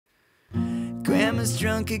grandma's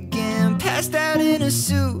drunk again, passed out in a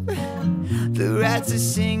soup. The rats are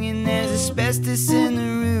singing, there's asbestos in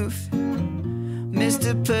the roof.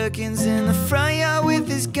 Mr. Perkins in the front yard with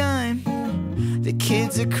his gun. The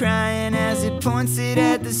kids are crying as he points it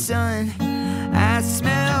at the sun. I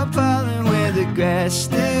smell pollen where the grass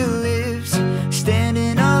still lives,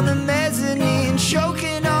 standing on the mezzanine,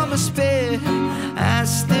 choking on my spit. I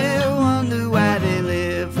still wonder why they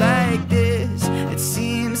live like this. It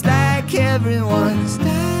seems like everyone's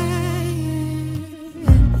dying.